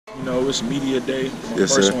You know, it's media day.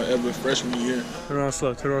 Yes, First sir. one ever, freshman year. Turn on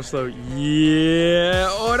slow, turn on slow. Yeah,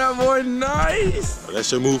 oh, that boy nice.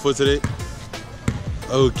 That's your move for today?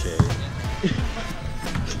 Okay.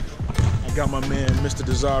 I got my man, Mr.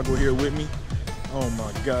 Dezago here with me. Oh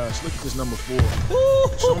my gosh, look at this number 4.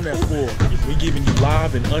 Show him that 4. We giving you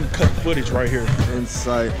live and uncut footage right here.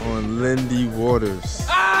 Insight on Lindy Waters.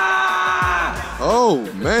 Ah! Oh,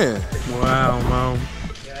 man. Wow, Mom.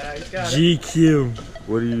 GQ.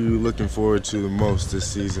 What are you looking forward to the most this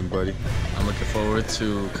season, buddy? I'm looking forward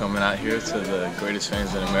to coming out here to the greatest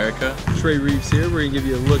fans in America. Trey Reeves here. We're gonna give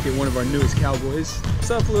you a look at one of our newest Cowboys. What's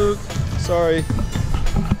up, Luke? Sorry.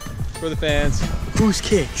 For the fans. Whose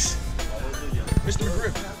kicks? Mr.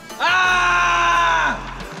 McGriff.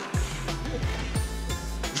 Ah!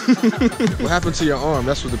 What happened to your arm?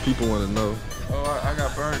 That's what the people want to know. Oh, I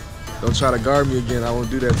got burned. Don't try to guard me again. I won't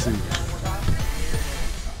do that to you.